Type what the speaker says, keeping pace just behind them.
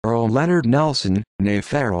Earle Leonard Nelson, née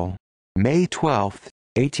Earle. May 12,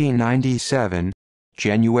 1897,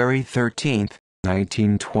 January 13,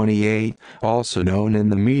 1928, also known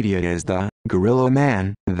in the media as the Gorilla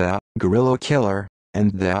Man, the Gorilla Killer,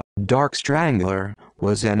 and the Dark Strangler,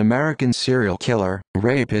 was an American serial killer,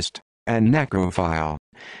 rapist, and necrophile.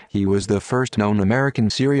 He was the first known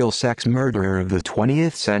American serial sex murderer of the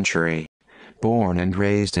 20th century. Born and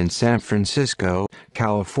raised in San Francisco,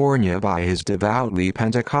 California by his devoutly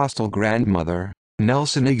Pentecostal grandmother,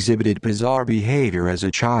 Nelson exhibited bizarre behavior as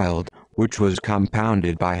a child, which was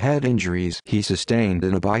compounded by head injuries he sustained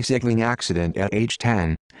in a bicycling accident at age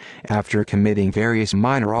 10. After committing various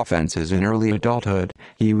minor offenses in early adulthood,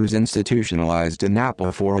 he was institutionalized in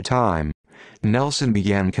Napa for a time. Nelson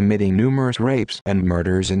began committing numerous rapes and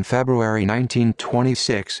murders in February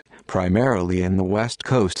 1926, primarily in the West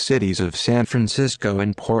Coast cities of San Francisco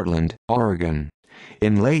and Portland, Oregon.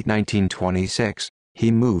 In late 1926, he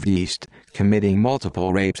moved east, committing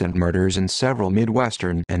multiple rapes and murders in several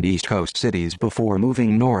Midwestern and East Coast cities before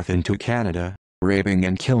moving north into Canada, raping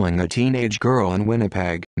and killing a teenage girl in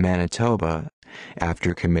Winnipeg, Manitoba.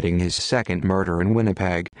 After committing his second murder in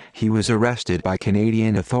Winnipeg, he was arrested by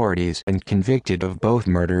Canadian authorities and convicted of both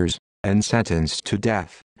murders, and sentenced to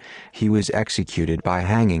death. He was executed by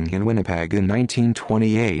hanging in Winnipeg in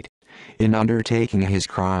 1928. In undertaking his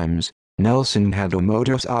crimes, Nelson had a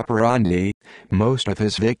modus operandi. Most of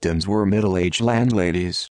his victims were middle-aged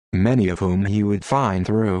landladies, many of whom he would find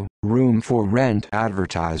through room for rent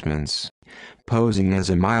advertisements. Posing as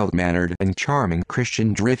a mild-mannered and charming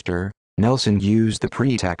Christian drifter, Nelson used the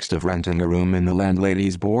pretext of renting a room in the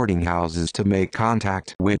landladies' boarding houses to make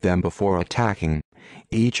contact with them before attacking.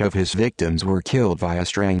 Each of his victims were killed via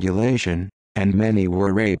strangulation, and many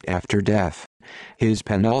were raped after death. His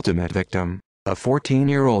penultimate victim, a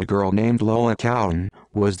 14-year-old girl named Lola Cowden,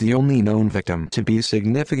 was the only known victim to be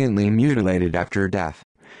significantly mutilated after death.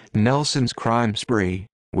 Nelson's crime spree,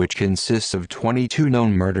 which consists of 22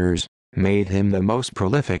 known murders, made him the most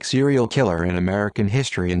prolific serial killer in American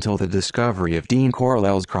history until the discovery of Dean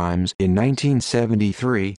Corllell's crimes in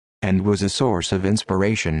 1973, and was a source of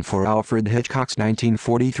inspiration for Alfred Hitchcock's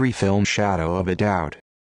 1943 film Shadow of a Doubt.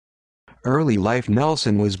 Early life.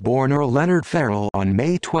 Nelson was born Earle Leonard Earle on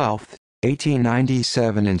May 12,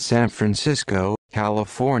 1897 in San Francisco,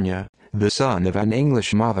 California, the son of an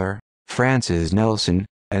English mother, Frances Nelson,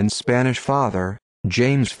 and Spanish father,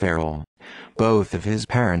 James Earle. Both of his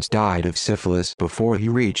parents died of syphilis before he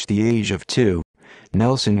reached the age of 2.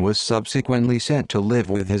 Nelson was subsequently sent to live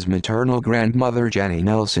with his maternal grandmother Jenny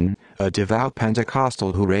Nelson, a devout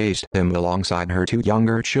Pentecostal who raised him alongside her 2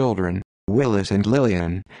 younger children, Willis and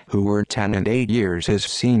Lillian, who were 10 and 8 years his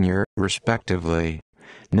senior, respectively.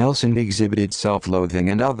 Nelson exhibited self-loathing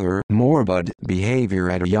and other morbid behavior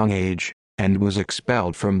at a young age, and was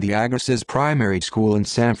expelled from the Agassiz Primary School in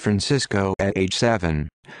San Francisco at age 7.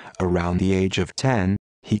 Around the age of 10,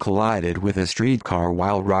 he collided with a streetcar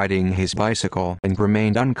while riding his bicycle and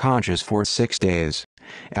remained unconscious for 6 days.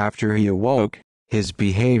 After he awoke, his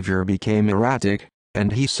behavior became erratic,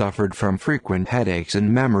 and he suffered from frequent headaches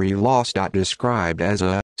and memory loss. Described as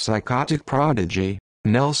a psychotic prodigy,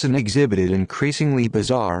 Nelson exhibited increasingly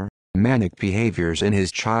bizarre, manic behaviors in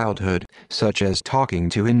his childhood, such as talking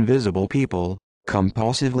to invisible people,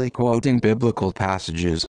 compulsively quoting biblical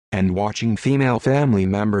passages, and watching female family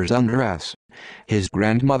members undress. His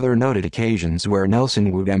grandmother noted occasions where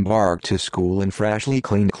Nelson would embark to school in freshly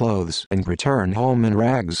cleaned clothes and return home in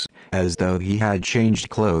rags, as though he had changed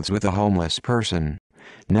clothes with a homeless person.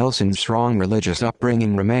 Nelson's strong religious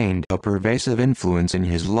upbringing remained a pervasive influence in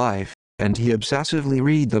his life, and he obsessively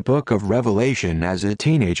read the Book of Revelation as a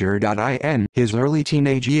teenager. In his early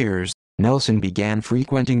teenage years, Nelson began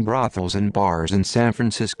frequenting brothels and bars in San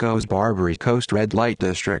Francisco's Barbary Coast red light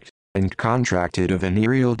district, and contracted a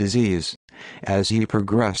venereal disease. As he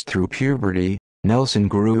progressed through puberty, Nelson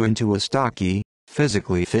grew into a stocky,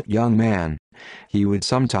 physically fit young man. He would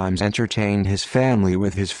sometimes entertain his family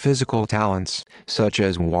with his physical talents, such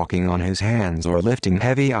as walking on his hands or lifting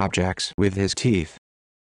heavy objects with his teeth.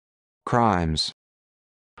 Crimes.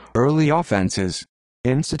 Early offenses.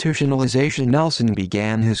 Institutionalization. Nelson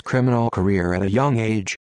began his criminal career at a young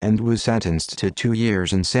age, and was sentenced to 2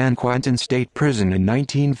 years in San Quentin State Prison in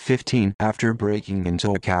 1915 after breaking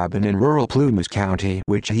into a cabin in rural Plumas County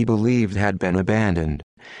which he believed had been abandoned.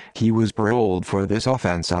 He was paroled for this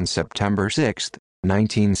offense on September 6,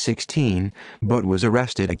 1916, but was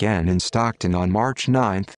arrested again in Stockton on March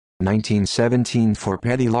 9, 1917 for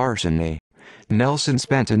petty larceny. Nelson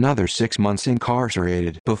spent another 6 months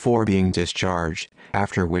incarcerated before being discharged,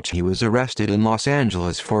 after which he was arrested in Los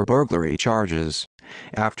Angeles for burglary charges.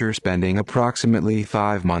 After spending approximately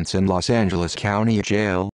 5 months in Los Angeles County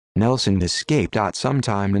Jail, Nelson escaped.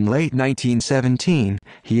 Sometime in late 1917,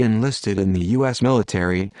 he enlisted in the U.S.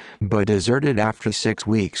 military, but deserted after 6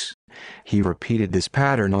 weeks. He repeated this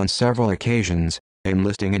pattern on several occasions,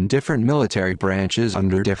 enlisting in different military branches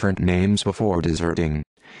under different names before deserting.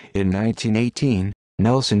 In 1918,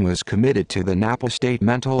 Nelson was committed to the Napa State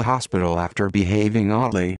Mental Hospital after behaving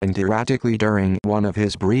oddly and erratically during one of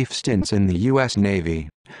his brief stints in the U.S. Navy.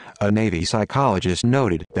 A Navy psychologist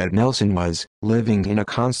noted that Nelson was living in a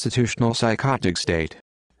constitutional psychotic state.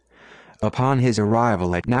 Upon his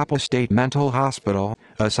arrival at Napa State Mental Hospital,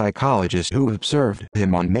 a psychologist who observed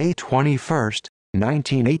him on May 21,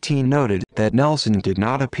 1918 noted that Nelson did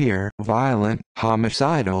not appear violent,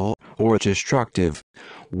 homicidal, or destructive.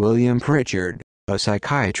 William Pritchard, a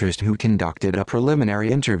psychiatrist who conducted a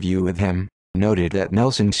preliminary interview with him, noted that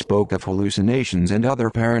Nelson spoke of hallucinations and other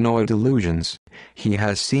paranoid delusions. He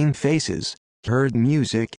has seen faces, heard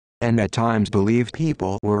music, and at times believed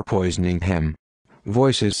people were poisoning him.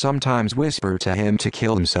 Voices sometimes whisper to him to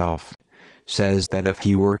kill himself. Says that if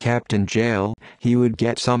he were kept in jail, he would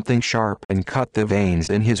get something sharp and cut the veins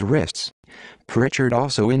in his wrists. Pritchard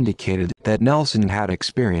also indicated that Nelson had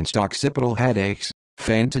experienced occipital headaches,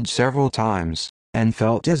 fainted several times, and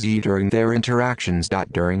felt dizzy during their interactions.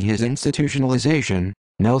 During his institutionalization,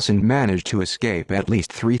 Nelson managed to escape at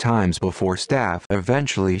least 3 times before staff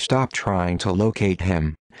eventually stopped trying to locate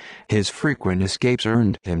him. His frequent escapes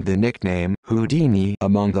earned him the nickname Houdini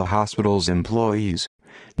among the hospital's employees.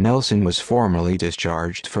 Nelson was formally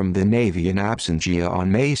discharged from the Navy in absentia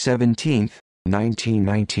on May 17,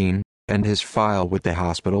 1919, and his file with the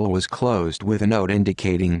hospital was closed with a note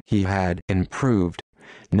indicating he had improved.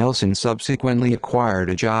 Nelson subsequently acquired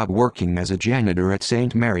a job working as a janitor at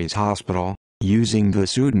St. Mary's Hospital, using the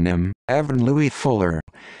pseudonym Evan Louis Fuller.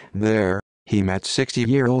 There, he met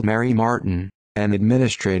 60-year-old Mary Martin, an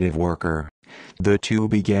administrative worker. The two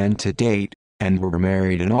began to date, and were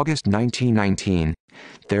married in August 1919.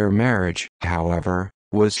 Their marriage, however,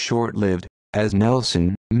 was short-lived, as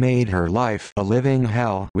Nelson made her life a living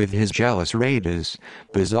hell with his jealous rages,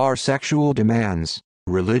 bizarre sexual demands,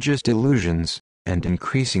 religious delusions, and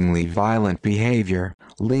increasingly violent behavior,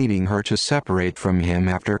 leading her to separate from him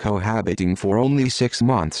after cohabiting for only 6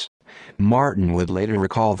 months. Martin would later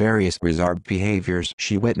recall various bizarre behaviors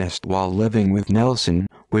she witnessed while living with Nelson,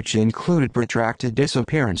 which included protracted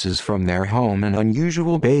disappearances from their home and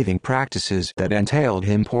unusual bathing practices that entailed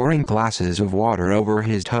him pouring glasses of water over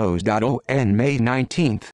his toes. On May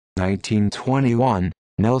 19, 1921,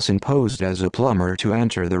 Nelson posed as a plumber to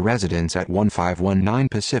enter the residence at 1519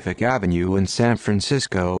 Pacific Avenue in San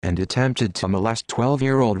Francisco and attempted to molest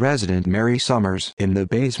 12-year-old resident Mary Summers in the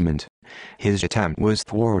basement. His attempt was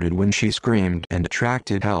thwarted when she screamed and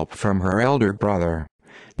attracted help from her elder brother.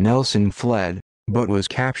 Nelson fled, but was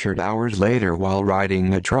captured hours later while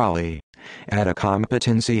riding a trolley. At a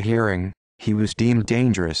competency hearing, he was deemed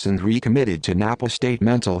dangerous and recommitted to Napa State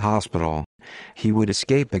Mental Hospital. He would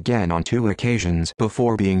escape again on 2 occasions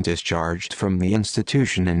before being discharged from the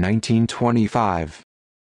institution in 1925.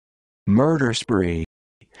 Murder spree.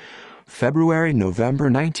 February-November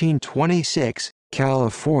 1926,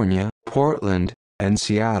 California, Portland, and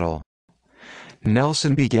Seattle.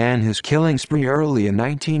 Nelson began his killing spree early in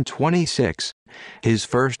 1926. His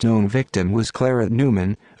first known victim was Clara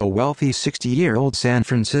Newman, a wealthy 60-year-old San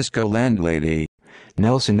Francisco landlady.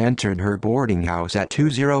 Nelson entered her boarding house at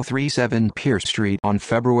 2037 Pierce Street on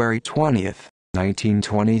February 20,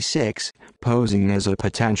 1926, posing as a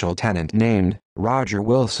potential tenant named Roger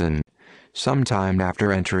Wilson. Sometime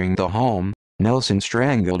after entering the home, Nelson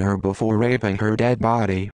strangled her before raping her dead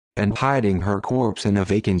body and hiding her corpse in a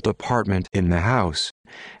vacant apartment in the house.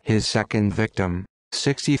 His second victim,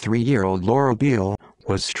 63-year-old Laura Beale,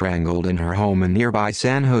 was strangled in her home in nearby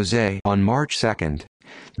San Jose on March 2.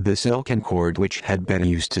 The silken cord which had been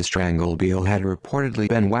used to strangle Beale had reportedly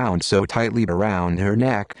been wound so tightly around her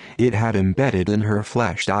neck, it had embedded in her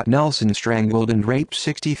flesh. Nelson strangled and raped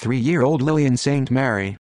 63-year-old Lillian St.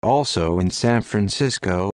 Mary, also in San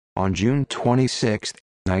Francisco, on June 26,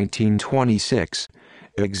 1926.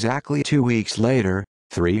 Exactly 2 weeks later,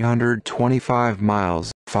 325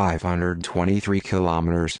 miles, 523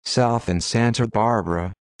 kilometers south in Santa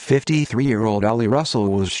Barbara, 53-year-old Ellie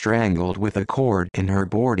Russell was strangled with a cord in her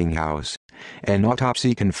boarding house. An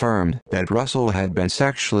autopsy confirmed that Russell had been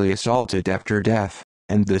sexually assaulted after death,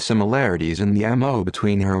 and the similarities in the MO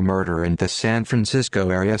between her murder and the San Francisco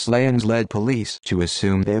area slayings led police to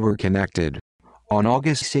assume they were connected. On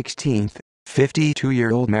August 16,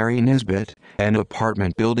 52-year-old Mary Nisbet, an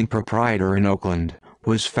apartment building proprietor in Oakland,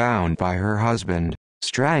 was found by her husband,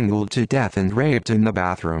 strangled to death and raped in the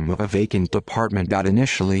bathroom of a vacant apartment.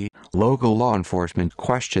 Initially, local law enforcement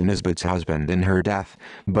questioned Nisbet's husband in her death,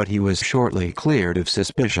 but he was shortly cleared of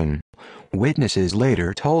suspicion. Witnesses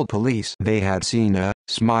later told police they had seen a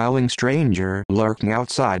smiling stranger lurking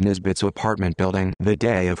outside Nisbet's apartment building the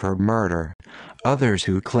day of her murder. Others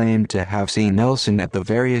who claimed to have seen Nelson at the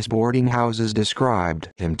various boarding houses described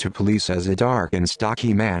him to police as a dark and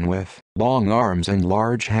stocky man with long arms and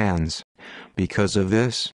large hands. Because of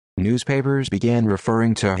this, newspapers began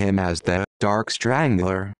referring to him as the Dark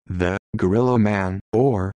Strangler, the Gorilla Man,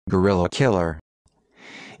 or Gorilla Killer.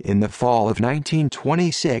 In the fall of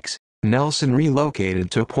 1926, Nelson relocated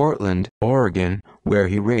to Portland, Oregon, where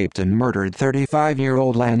he raped and murdered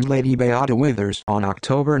 35-year-old landlady Beata Withers on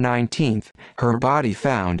October 19. Her body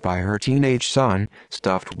found by her teenage son,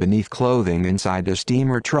 stuffed beneath clothing inside a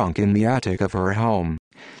steamer trunk in the attic of her home.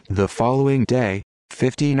 The following day,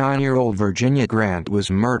 59-year-old Virginia Grant was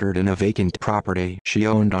murdered in a vacant property she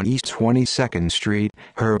owned on East 22nd Street,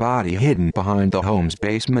 her body hidden behind the home's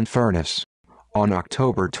basement furnace. On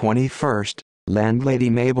October 21, landlady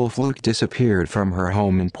Mabel Fluke disappeared from her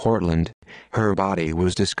home in Portland. Her body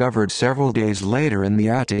was discovered several days later in the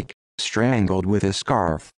attic, strangled with a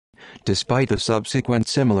scarf. Despite the subsequent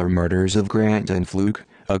similar murders of Grant and Fluke,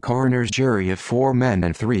 a coroner's jury of 4 men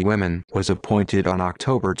and 3 women was appointed on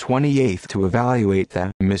October 28 to evaluate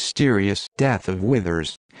the mysterious death of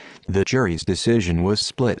Withers. The jury's decision was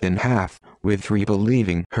split in half, with 3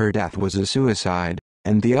 believing her death was a suicide,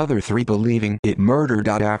 and the other 3 believing it murdered.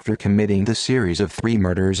 After committing the series of 3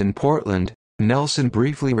 murders in Portland, Nelson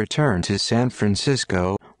briefly returned to San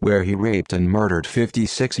Francisco, where he raped and murdered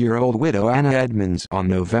 56-year-old widow Anna Edmonds on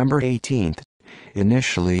November 18.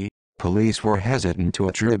 Initially, police were hesitant to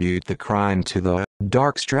attribute the crime to the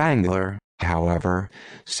Dark Strangler. However,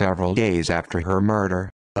 several days after her murder,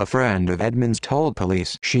 a friend of Edmonds told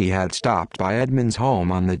police she had stopped by Edmonds'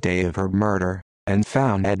 home on the day of her murder, and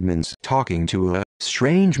found Edmonds talking to a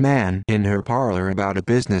strange man in her parlor about a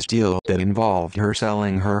business deal that involved her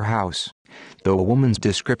selling her house. The woman's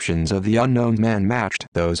descriptions of the unknown man matched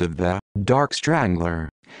those of the Dark Strangler.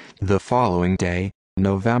 The following day,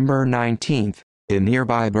 November 19, in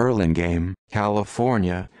nearby Burlingame,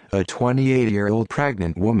 California, a 28-year-old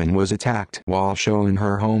pregnant woman was attacked while showing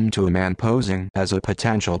her home to a man posing as a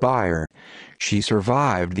potential buyer. She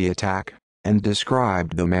survived the attack, and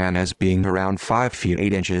described the man as being around 5 feet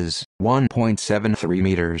 8 inches, 1.73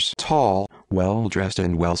 meters tall, well-dressed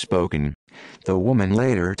and well-spoken. The woman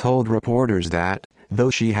later told reporters that, though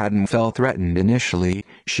she hadn't felt threatened initially,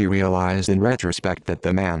 she realized in retrospect that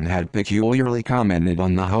the man had peculiarly commented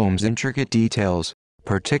on the home's intricate details,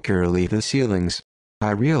 particularly the ceilings.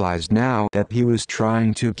 I realized now that he was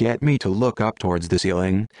trying to get me to look up towards the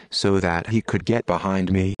ceiling, so that he could get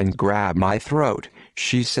behind me and grab my throat,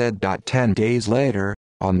 she said. 10 days later,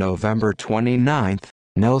 on November 29,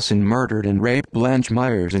 Nelson murdered and raped Blanche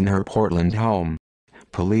Myers in her Portland home.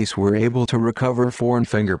 Police were able to recover foreign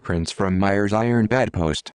fingerprints from Myers' iron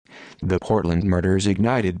bedpost. The Portland murders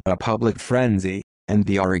ignited a public frenzy, and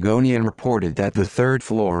the Oregonian reported that the 3rd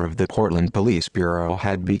floor of the Portland Police Bureau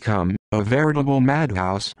had become a veritable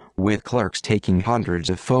madhouse, with clerks taking hundreds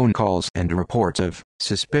of phone calls and reports of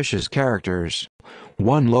suspicious characters.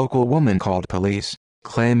 One local woman called police,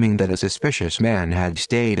 claiming that a suspicious man had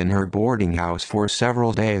stayed in her boarding house for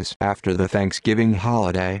several days after the Thanksgiving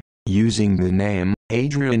holiday, using the name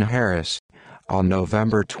Adrian Harris. On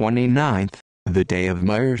November 29, the day of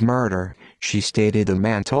Myers' murder, she stated the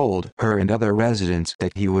man told her and other residents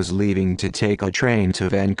that he was leaving to take a train to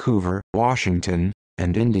Vancouver, Washington,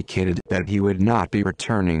 and indicated that he would not be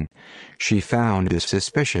returning. She found this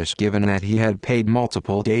suspicious given that he had paid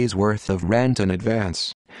multiple days' worth of rent in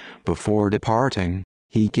advance. Before departing,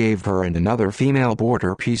 he gave her and another female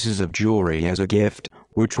boarder pieces of jewelry as a gift,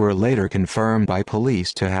 which were later confirmed by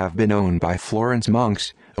police to have been owned by Florence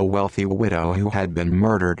Monks, a wealthy widow who had been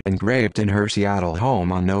murdered and raped in her Seattle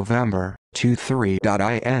home on November 23.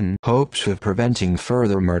 In hopes of preventing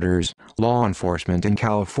further murders, law enforcement in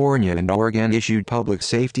California and Oregon issued public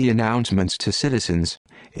safety announcements to citizens.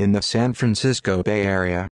 In the San Francisco Bay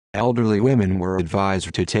Area, elderly women were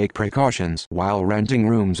advised to take precautions while renting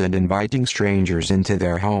rooms and inviting strangers into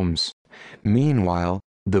their homes. Meanwhile,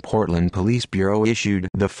 the Portland Police Bureau issued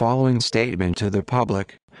the following statement to the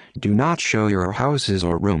public: "Do not show your houses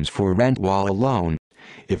or rooms for rent while alone.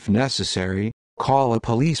 If necessary, call a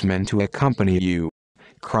policeman to accompany you.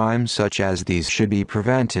 Crimes such as these should be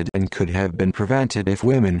prevented and could have been prevented if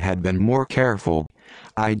women had been more careful.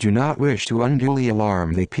 I do not wish to unduly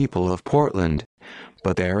alarm the people of Portland,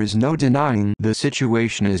 but there is no denying the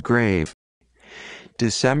situation is grave."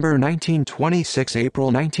 December 1926, April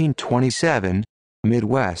 1927,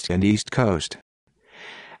 Midwest and East Coast.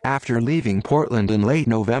 After leaving Portland in late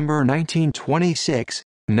November 1926,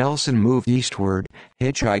 Nelson moved eastward,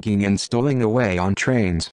 hitchhiking and stowing away on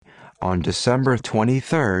trains. On December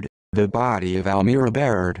 23, the body of Almira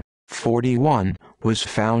Baird, 41, was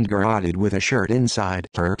found garroted with a shirt inside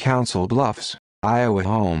her Council Bluffs, Iowa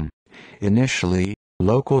home. Initially,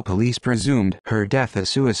 local police presumed her death a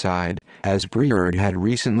suicide, as Baird had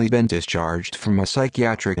recently been discharged from a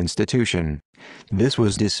psychiatric institution. This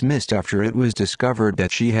was dismissed after it was discovered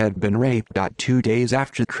that she had been raped. 2 days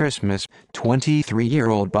after Christmas,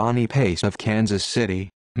 23-year-old Bonnie Pace of Kansas City,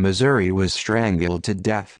 Missouri was strangled to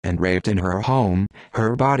death and raped in her home,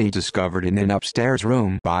 her body discovered in an upstairs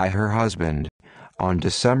room by her husband. On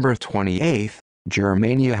December 28,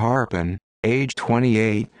 Germania Harpin, age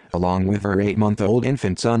 28, along with her 8-month-old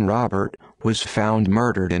infant son Robert, was found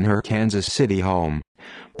murdered in her Kansas City home.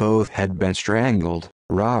 Both had been strangled,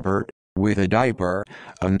 Robert, with a diaper,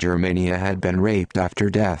 and Germania had been raped after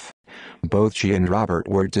death. Both she and Robert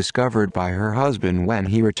were discovered by her husband when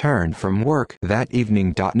he returned from work that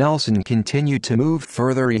evening. Nelson continued to move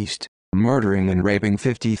further east, murdering and raping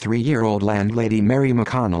 53-year-old landlady Mary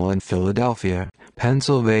McConnell in Philadelphia,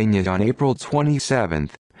 Pennsylvania on April 27.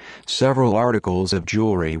 Several articles of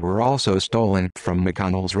jewelry were also stolen from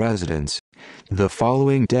McConnell's residence. The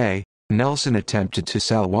following day, Nelson attempted to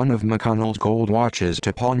sell one of McConnell's gold watches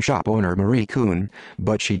to pawnshop owner Marie Kuhn,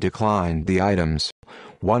 but she declined the items.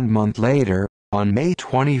 1 month later, on May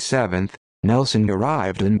 27, Nelson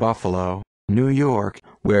arrived in Buffalo, New York,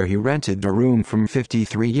 where he rented a room from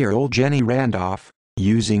 53-year-old Jenny Randolph,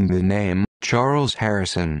 using the name Charles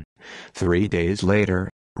Harrison. 3 days later,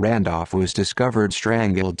 Randolph was discovered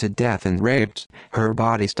strangled to death and raped, her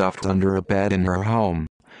body stuffed under a bed in her home.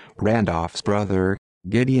 Randolph's brother,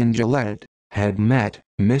 Gideon Gillette, had met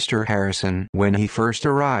Mr. Harrison when he first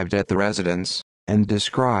arrived at the residence, and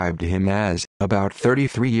described him as about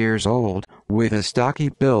 33 years old, with a stocky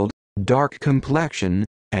build, dark complexion,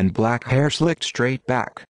 and black hair slicked straight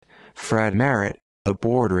back. Fred Merritt, a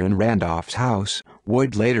boarder in Randolph's house,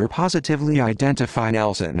 would later positively identify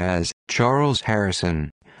Nelson as Charles Harrison.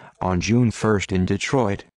 On June 1 in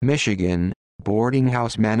Detroit, Michigan, boarding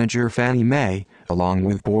house manager Fannie Mae, along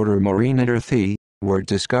with boarder Maureen Etterthy, were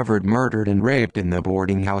discovered murdered and raped in the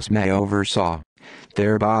boarding house May oversaw.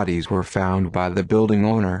 Their bodies were found by the building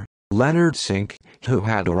owner, Leonard Sink, who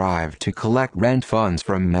had arrived to collect rent funds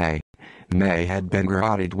from May. May had been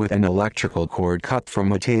garroted with an electrical cord cut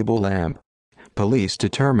from a table lamp. Police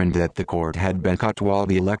determined that the cord had been cut while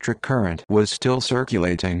the electric current was still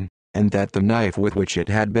circulating, and that the knife with which it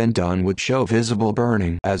had been done would show visible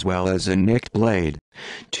burning as well as a nicked blade.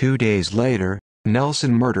 2 days later,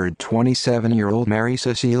 Nelson murdered 27-year-old Mary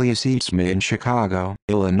Cecilia Sietzma in Chicago,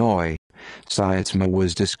 Illinois. Sietzma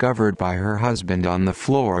was discovered by her husband on the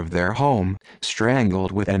floor of their home,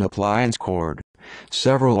 strangled with an appliance cord.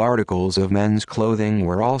 Several articles of men's clothing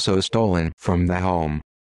were also stolen from the home.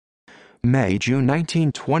 May-June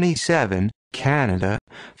 1927, Canada.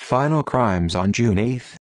 Final crimes on June 8,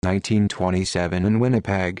 1927 in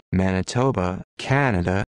Winnipeg, Manitoba,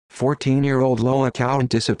 Canada. 14-year-old Lola Cowan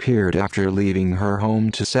disappeared after leaving her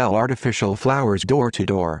home to sell artificial flowers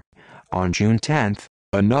door-to-door. On June 10,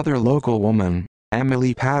 another local woman,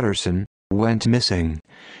 Emily Patterson, went missing.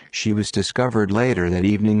 She was discovered later that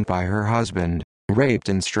evening by her husband, raped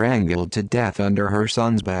and strangled to death under her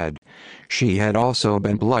son's bed. She had also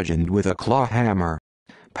been bludgeoned with a claw hammer.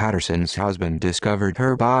 Patterson's husband discovered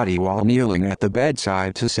her body while kneeling at the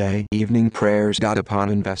bedside to say evening prayers. Upon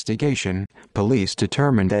investigation, police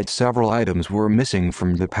determined that several items were missing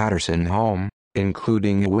from the Patterson home,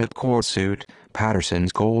 including a whipcord suit,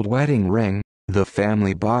 Patterson's gold wedding ring, the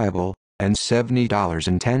family Bible, and $70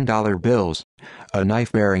 and $10 bills. A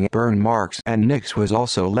knife bearing burn marks and nicks was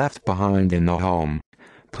also left behind in the home.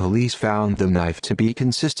 Police found the knife to be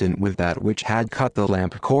consistent with that which had cut the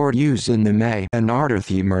lamp cord used in the May and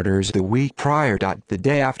Etterthy murders the week prior. The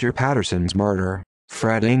day after Patterson's murder,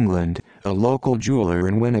 Fred England, a local jeweler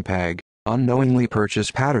in Winnipeg, unknowingly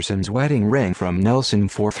purchased Patterson's wedding ring from Nelson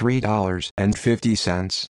for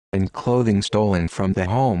 $3.50, and clothing stolen from the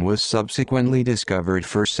home was subsequently discovered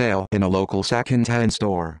for sale in a local second-hand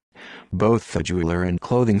store. Both the jeweler and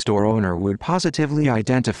clothing store owner would positively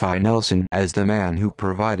identify Nelson as the man who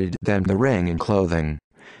provided them the ring and clothing.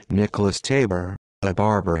 Nicholas Tabor, a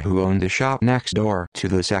barber who owned a shop next door to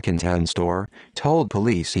the second-hand store, told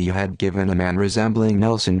police he had given a man resembling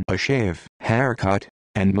Nelson a shave, haircut,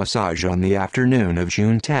 and massage on the afternoon of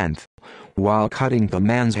June 10. While cutting the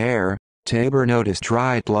man's hair, Tabor noticed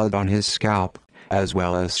dried blood on his scalp, as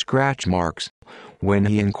well as scratch marks. When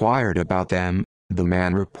he inquired about them, the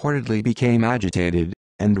man reportedly became agitated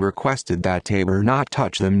and requested that Tabor not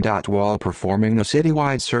touch them. While performing a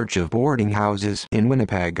citywide search of boarding houses in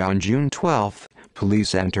Winnipeg on June 12,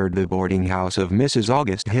 police entered the boarding house of Mrs.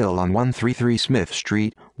 August Hill on 133 Smith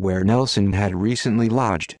Street, where Nelson had recently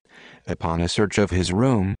lodged. Upon a search of his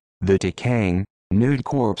room, the decaying, nude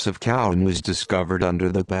corpse of Cowan was discovered under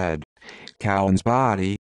the bed. Cowan's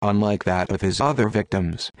body, unlike that of his other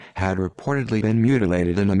victims, had reportedly been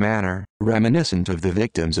mutilated in a manner reminiscent of the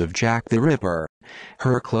victims of Jack the Ripper.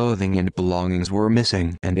 Her clothing and belongings were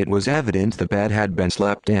missing, and it was evident the bed had been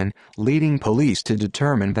slept in, leading police to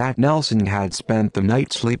determine that Nelson had spent the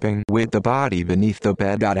night sleeping with the body beneath the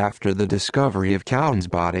bed. After the discovery of Cowan's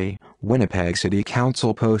body, Winnipeg City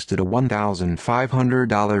Council posted a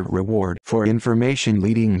 $1,500 reward for information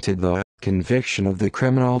leading to the conviction of the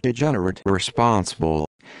criminal degenerate responsible.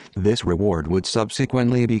 This reward would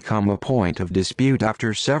subsequently become a point of dispute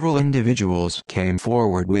after several individuals came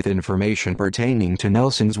forward with information pertaining to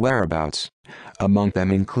Nelson's whereabouts. Among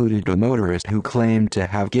them included a motorist who claimed to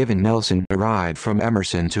have given Nelson a ride from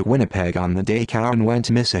Emerson to Winnipeg on the day Cowan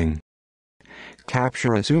went missing.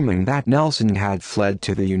 Capture. Assuming that Nelson had fled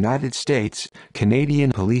to the United States,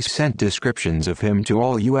 Canadian police sent descriptions of him to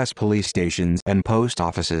all U.S. police stations and post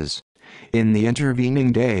offices. In the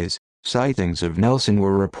intervening days, sightings of Nelson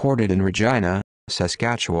were reported in Regina,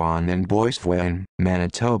 Saskatchewan and Boissevain,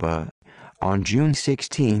 Manitoba. On June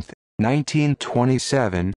 16,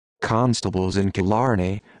 1927, constables in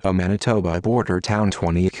Killarney, a Manitoba border town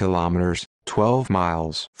 20 kilometers, 12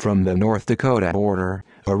 miles from the North Dakota border,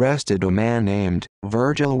 arrested a man named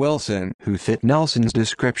Virgil Wilson who fit Nelson's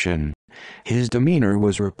description. His demeanor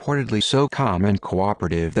was reportedly so calm and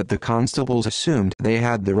cooperative that the constables assumed they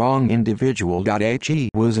had the wrong individual. He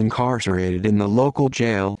was incarcerated in the local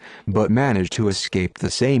jail, but managed to escape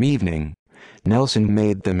the same evening. Nelson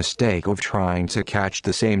made the mistake of trying to catch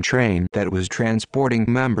the same train that was transporting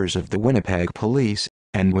members of the Winnipeg police,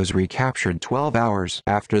 and was recaptured 12 hours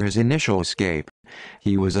after his initial escape.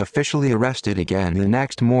 He was officially arrested again the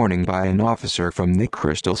next morning by an officer from the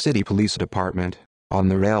Crystal City Police Department, on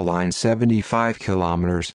the rail line 75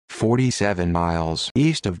 kilometers, 47 miles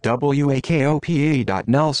east of WAKOPE.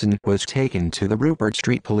 Nelson was taken to the Rupert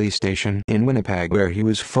Street Police Station in Winnipeg, where he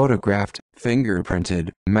was photographed,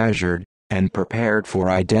 fingerprinted, measured, and prepared for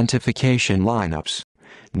identification lineups.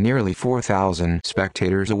 Nearly 4,000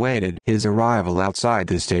 spectators awaited his arrival outside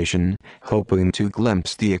the station, hoping to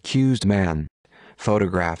glimpse the accused man.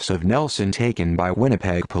 Photographs of Nelson taken by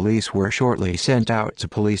Winnipeg police were shortly sent out to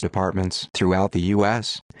police departments throughout the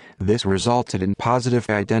U.S. This resulted in positive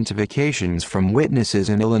identifications from witnesses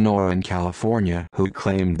in Illinois and California who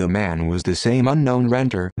claimed the man was the same unknown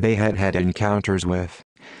renter they had had encounters with.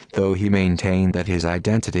 Though he maintained that his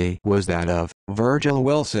identity was that of Virgil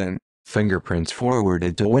Wilson, fingerprints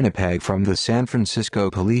forwarded to Winnipeg from the San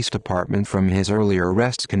Francisco Police Department from his earlier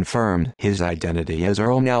arrests confirmed his identity as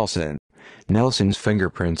Earle Nelson. Nelson's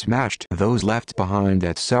fingerprints matched those left behind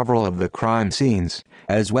at several of the crime scenes,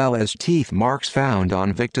 as well as teeth marks found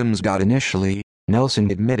on victims. Initially,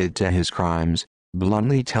 Nelson admitted to his crimes,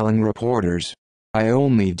 bluntly telling reporters, "I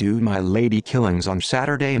only do my lady killings on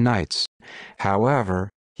Saturday nights." However,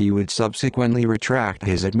 he would subsequently retract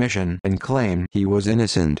his admission and claim he was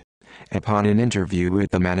innocent. Upon an interview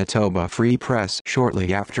with the Manitoba Free Press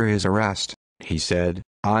shortly after his arrest, he said,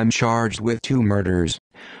 "I'm charged with 2 murders,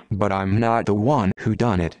 but I'm not the one who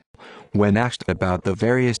done it." When asked about the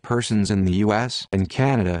various persons in the US and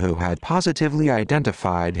Canada who had positively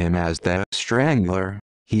identified him as the strangler,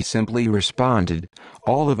 he simply responded,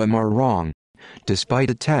 "All of them are wrong."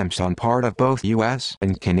 Despite attempts on part of both US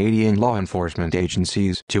and Canadian law enforcement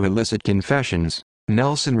agencies to elicit confessions,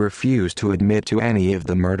 Nelson refused to admit to any of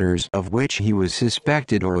the murders of which he was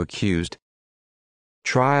suspected or accused.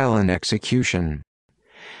 Trial and execution.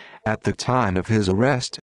 At the time of his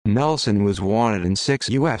arrest, Nelson was wanted in 6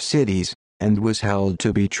 U.S. cities, and was held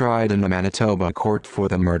to be tried in a Manitoba court for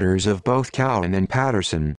the murders of both Cowan and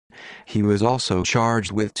Patterson. He was also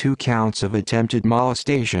charged with 2 counts of attempted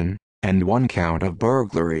molestation, and 1 count of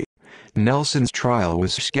burglary. Nelson's trial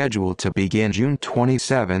was scheduled to begin June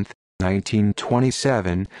 27,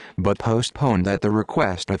 1927, but postponed at the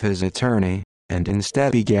request of his attorney, and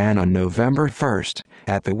instead began on November 1,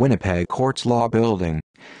 at the Winnipeg Courts Law Building.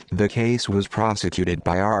 The case was prosecuted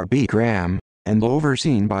by R.B. Graham, and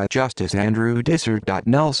overseen by Justice Andrew Dysart.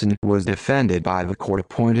 Nelson was defended by the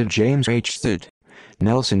court-appointed James H. Stitt.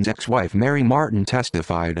 Nelson's ex-wife Mary Martin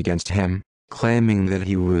testified against him, claiming that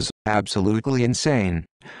he was absolutely insane.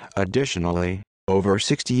 Additionally, over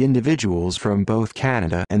 60 individuals from both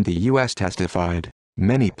Canada and the U.S. testified,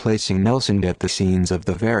 many placing Nelson at the scenes of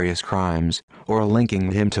the various crimes, or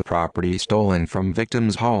linking him to property stolen from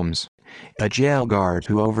victims' homes. A jail guard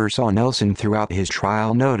who oversaw Nelson throughout his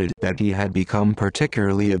trial noted that he had become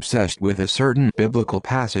particularly obsessed with a certain biblical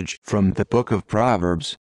passage from the book of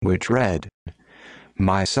Proverbs, which read,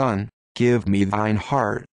 "My son, give me thine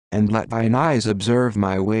heart, and let thine eyes observe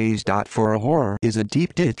my ways. For a whore is a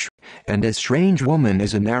deep ditch, and a strange woman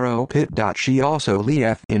is a narrow pit. She also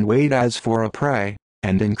lieth in wait as for a prey,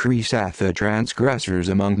 and increaseth the transgressors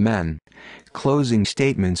among men." Closing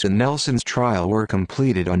statements in Nelson's trial were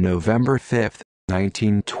completed on November 5,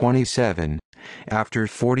 1927. After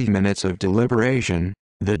 40 minutes of deliberation,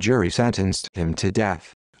 the jury sentenced him to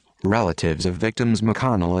death. Relatives of victims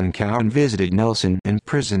McConnell and Cowan visited Nelson in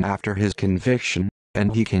prison after his conviction,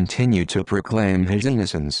 and he continued to proclaim his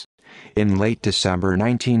innocence. In late December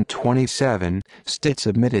 1927, Stitt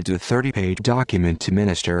submitted a 30-page document to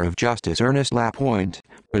Minister of Justice Ernest Lapointe,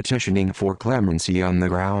 petitioning for clemency on the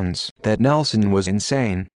grounds that Nelson was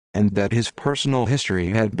insane, and that his personal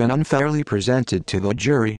history had been unfairly presented to the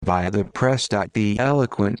jury via the press. The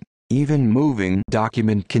eloquent, even moving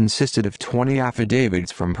document consisted of 20 affidavits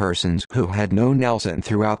from persons who had known Nelson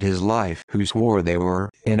throughout his life, who swore they were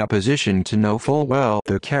in a position to know full well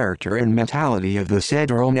the character and mentality of the said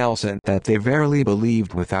Earle Nelson, that they verily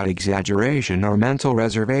believed without exaggeration or mental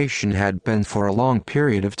reservation had been for a long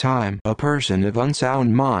period of time a person of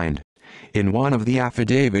unsound mind. In one of the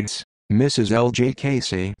affidavits, Mrs. L.J.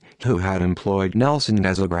 Casey, who had employed Nelson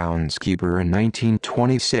as a groundskeeper in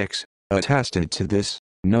 1926, attested to this,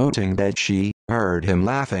 noting that she heard him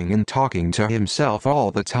laughing and talking to himself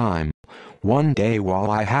all the time. One day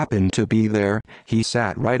while I happened to be there, he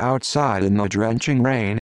sat right outside in the drenching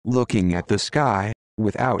rain, looking at the sky,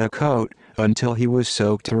 without a coat, until he was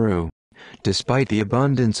soaked through. Despite the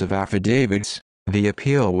abundance of affidavits, the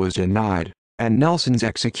appeal was denied, and Nelson's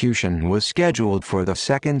execution was scheduled for the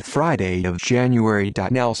second Friday of January.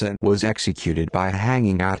 Nelson was executed by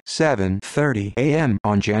hanging at 7:30 a.m.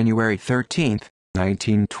 on January 13,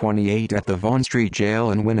 1928 at the Vaughan Street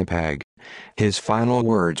Jail in Winnipeg. His final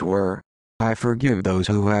words were, "I forgive those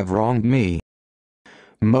who have wronged me."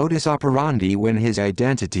 Modus operandi. When his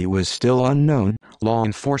identity was still unknown, law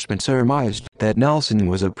enforcement surmised that Nelson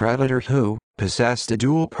was a predator who possessed a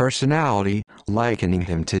dual personality, likening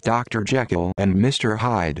him to Dr. Jekyll and Mr.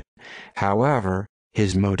 Hyde. However,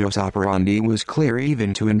 his modus operandi was clear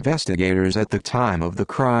even to investigators at the time of the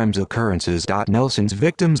crime's occurrences. Nelson's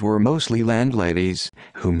victims were mostly landladies,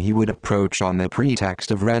 whom he would approach on the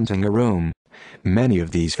pretext of renting a room. Many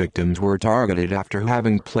of these victims were targeted after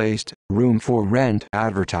having placed room for rent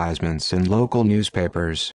advertisements in local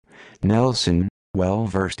newspapers. Nelson, well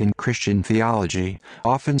versed in Christian theology,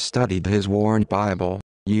 often studied his worn Bible,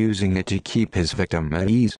 using it to keep his victim at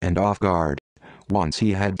ease and off guard. Once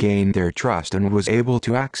he had gained their trust and was able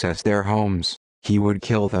to access their homes, he would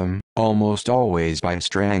kill them, almost always by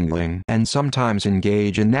strangling, and sometimes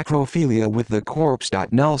engage in necrophilia with the corpse.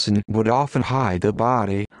 Nelson would often hide the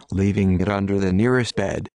body, leaving it under the nearest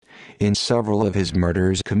bed. In several of his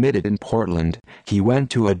murders committed in Portland, he went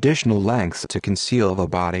to additional lengths to conceal the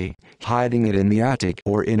body, hiding it in the attic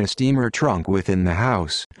or in a steamer trunk within the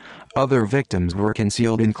house. Other victims were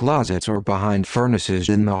concealed in closets or behind furnaces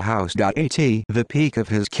in the house. At the peak of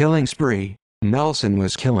his killing spree, Nelson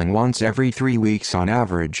was killing once every 3 weeks on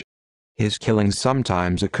average. His killings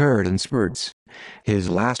sometimes occurred in spurts. His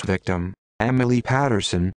last victim, Emily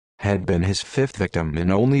Patterson, had been his 5th victim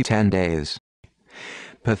in only 10 days.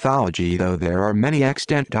 Pathology. Though there are many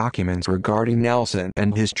extant documents regarding Nelson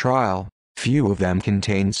and his trial, few of them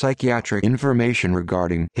contain psychiatric information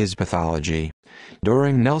regarding his pathology.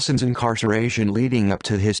 During Nelson's incarceration leading up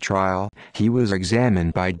to his trial, he was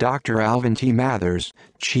examined by Dr. Alvin T. Mathers,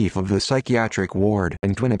 chief of the psychiatric ward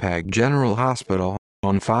in Winnipeg General Hospital,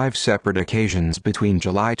 on 5 separate occasions between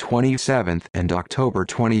July 27 and October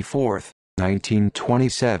 24,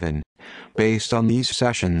 1927. Based on these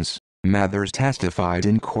sessions, Mathers testified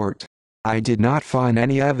in court, "I did not find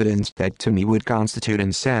any evidence that to me would constitute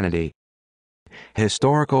insanity."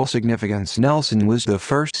 Historical significance. Nelson was the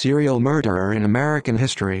first serial murderer in American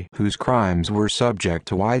history whose crimes were subject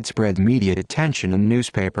to widespread media attention in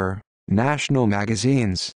newspaper, national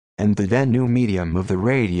magazines, and the then new medium of the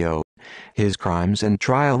radio. His crimes and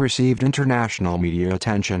trial received international media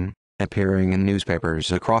attention, appearing in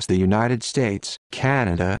newspapers across the United States,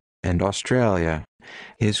 Canada, and Australia.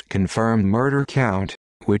 His confirmed murder count,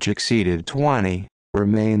 which exceeded 20,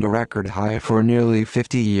 remained a record high for nearly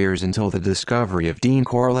 50 years until the discovery of Dean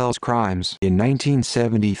Corlell's crimes in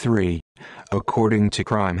 1973. According to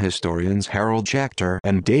crime historians Harold Schechter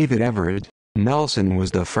and David Everett, Nelson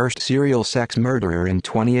was the first serial sex murderer in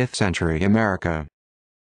 20th century America.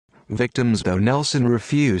 Victims. Though Nelson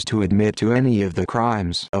refused to admit to any of the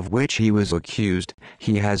crimes of which he was accused,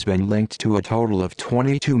 he has been linked to a total of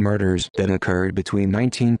 22 murders that occurred between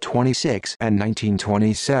 1926 and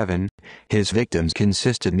 1927. His victims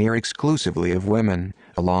consisted near exclusively of women,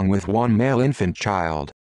 along with one male infant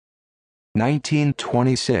child.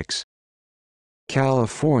 1926.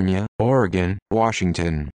 California, Oregon,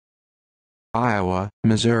 Washington, Iowa,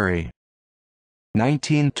 Missouri.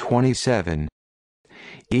 1927.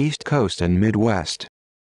 East Coast and Midwest,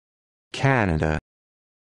 Canada.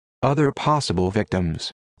 Other possible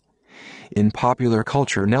victims. In popular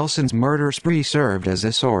culture, Nelson's murder spree served as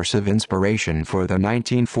a source of inspiration for the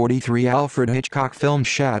 1943 Alfred Hitchcock film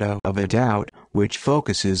Shadow of a Doubt, which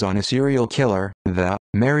focuses on a serial killer, the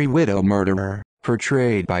Merry Widow Murderer,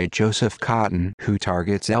 portrayed by Joseph Cotten, who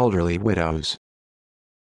targets elderly widows.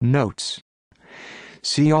 Notes.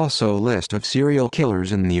 See also List of serial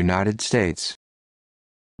killers in the United States.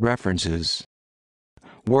 References.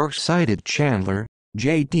 Works cited: Chandler,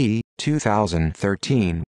 J.D.,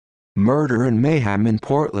 2013. Murder and Mayhem in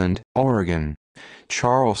Portland, Oregon.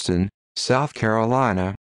 Charleston, South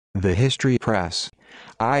Carolina. The History Press.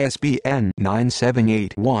 ISBN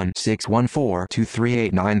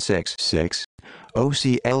 978-1614-23896-6.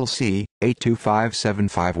 OCLC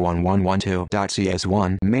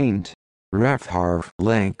 825751112.CS1 maint. Ref Harv.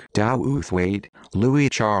 Link. Douthwaite, Louis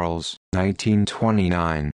Charles,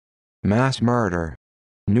 1929. Mass Murder.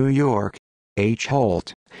 New York. H.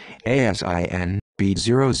 Holt. ASIN,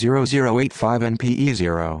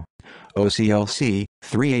 B00085NPE0. OCLC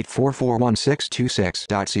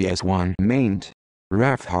 38441626.CS1 maint.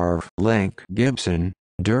 Ref Harv. Link. Gibson,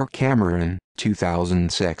 Dirk Cameron,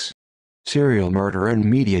 2006. Serial Murder and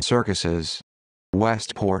Media Circuses.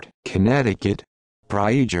 Westport, Connecticut.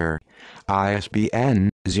 Praeger. ISBN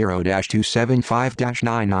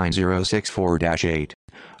 0-275-99064-8.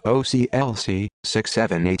 OCLC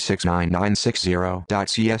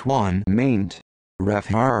 678699960.CS1 maint. Ref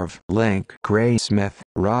Harv. Link. Graysmith,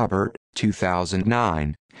 Robert,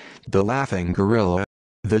 2009. The Laughing Gorilla.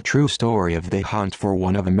 The True Story of the Hunt for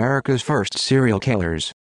One of America's First Serial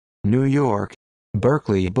Killers. New York.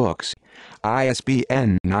 Berkeley Books.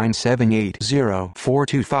 ISBN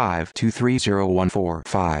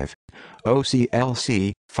 978-0425-23014-5.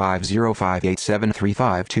 OCLC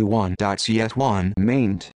 505873521.CS1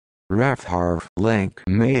 maint. Ref Harv. Link.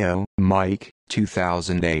 Mayo, Mike,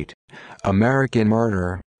 2008. American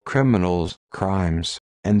Murder, Criminals, Crimes,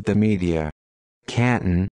 and the Media.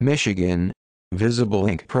 Canton, Michigan. Visible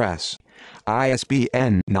Ink Press.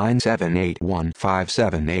 ISBN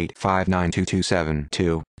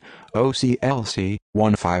 978-1578-59227-2. OCLC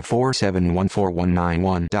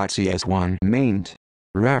 154714191.CS1 maint.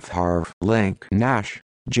 Ref Harv. Link. Nash,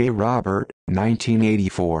 J. Robert,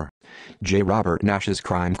 1984. J. Robert Nash's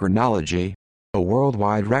Crime Chronology. A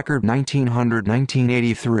Worldwide Record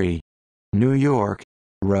 1900-1983. New York.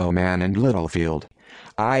 Rowman and Littlefield.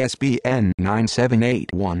 ISBN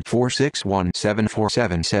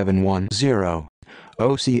 978-1461-747710.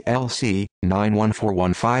 OCLC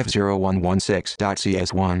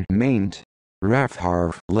 914150116.CS1 maint. Ref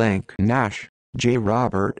Harv. Link. Nash, J.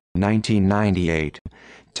 Robert, 1998.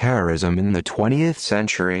 Terrorism in the 20th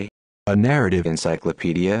Century. A Narrative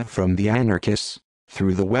Encyclopedia from the Anarchists,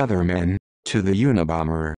 through the Weathermen, to the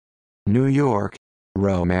Unabomber. New York.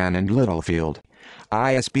 Rowman and Littlefield.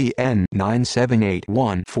 ISBN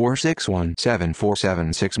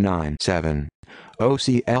 978-1461-747697-7.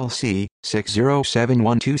 OCLC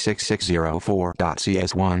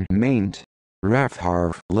 607126604.CS1 maint. Ref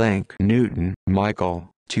Harv. Link. Newton, Michael,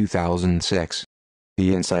 2006.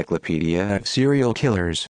 The Encyclopedia of Serial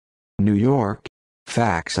Killers. New York.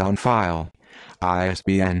 Facts on File.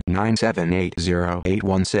 ISBN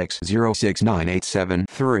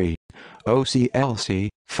 978-0816-06987-3. OCLC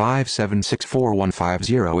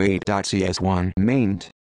 5764150.CS1 maint.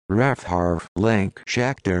 Ref Harv. Link.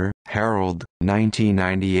 Schechter, Harold,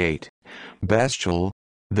 1998. Bestial.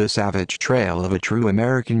 The Savage Trail of a True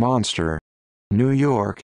American Monster. New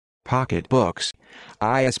York. Pocket Books.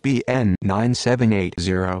 ISBN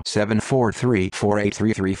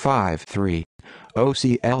 978-0743483353.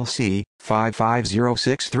 OCLC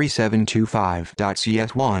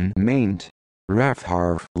 55063725.CS1 maint. Ref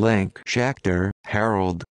Harv. Link. Schechter,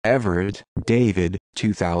 Harold, Everett, David,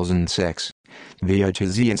 2006. The A to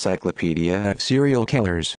Z Encyclopedia of Serial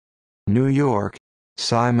Killers. New York.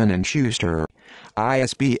 Simon & Schuster.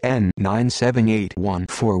 ISBN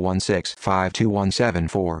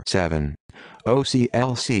 978-1416-52174-7.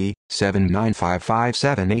 OCLC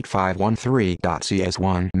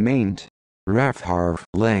 7955785113.CS1 maint. Refharv,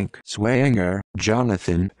 link. Swanger,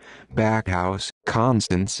 Jonathan. Backhouse,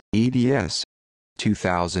 Constance, eds.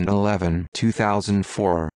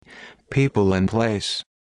 2011-2004. People and Place.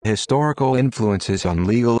 Historical Influences on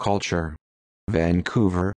Legal Culture.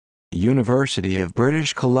 Vancouver, University of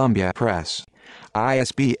British Columbia Press.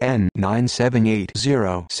 ISBN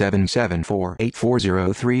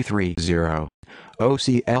 978-0-774-840-330.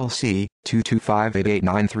 OCLC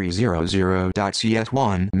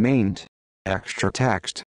 225889300.CS1 maint. Extra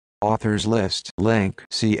text. Authors list link.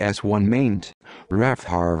 CS1 maint.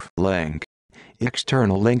 Refharv link.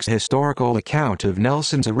 External links. Historical account of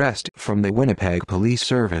Nelson's arrest from the Winnipeg Police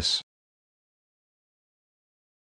Service.